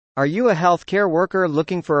Are you a healthcare worker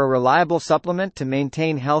looking for a reliable supplement to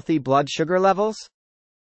maintain healthy blood sugar levels?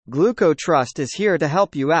 GlucoTrust is here to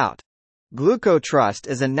help you out. GlucoTrust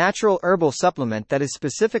is a natural herbal supplement that is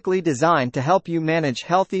specifically designed to help you manage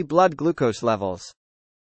healthy blood glucose levels.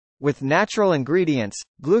 With natural ingredients,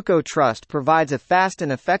 GlucoTrust provides a fast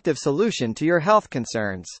and effective solution to your health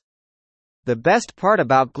concerns. The best part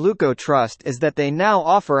about GlucoTrust is that they now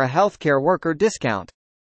offer a healthcare worker discount.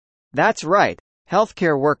 That's right.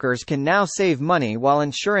 Healthcare workers can now save money while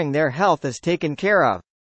ensuring their health is taken care of.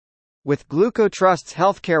 With GlucoTrust's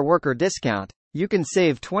healthcare worker discount, you can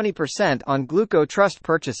save 20% on GlucoTrust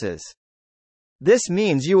purchases. This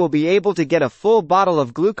means you will be able to get a full bottle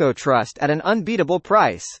of GlucoTrust at an unbeatable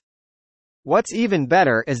price. What's even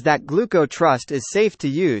better is that GlucoTrust is safe to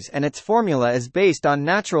use and its formula is based on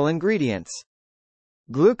natural ingredients.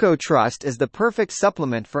 GlucoTrust is the perfect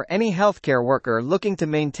supplement for any healthcare worker looking to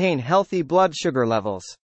maintain healthy blood sugar levels.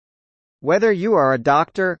 Whether you are a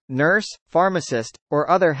doctor, nurse, pharmacist, or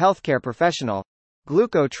other healthcare professional,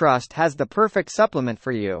 GlucoTrust has the perfect supplement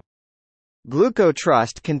for you.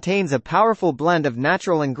 GlucoTrust contains a powerful blend of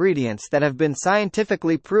natural ingredients that have been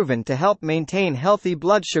scientifically proven to help maintain healthy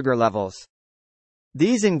blood sugar levels.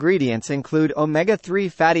 These ingredients include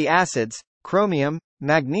omega-3 fatty acids, chromium,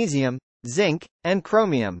 magnesium, zinc, and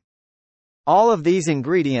chromium. All of these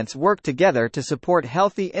ingredients work together to support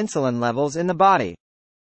healthy insulin levels in the body.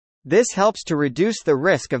 This helps to reduce the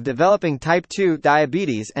risk of developing type 2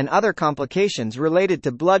 diabetes and other complications related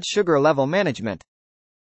to blood sugar level management.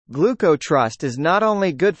 GlucoTrust is not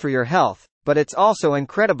only good for your health, but it's also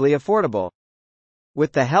incredibly affordable.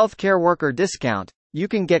 With the healthcare worker discount, you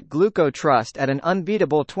can get GlucoTrust at an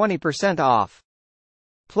unbeatable 20% off.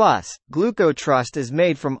 Plus, GlucoTrust is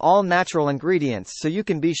made from all natural ingredients so you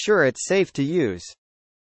can be sure it's safe to use.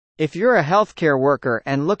 If you're a healthcare worker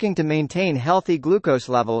and looking to maintain healthy glucose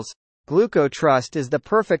levels, GlucoTrust is the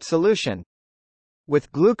perfect solution. With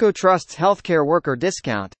GlucoTrust's healthcare worker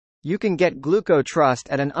discount, you can get GlucoTrust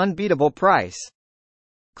at an unbeatable price.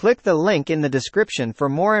 Click the link in the description for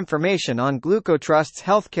more information on GlucoTrust's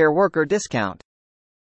healthcare worker discount.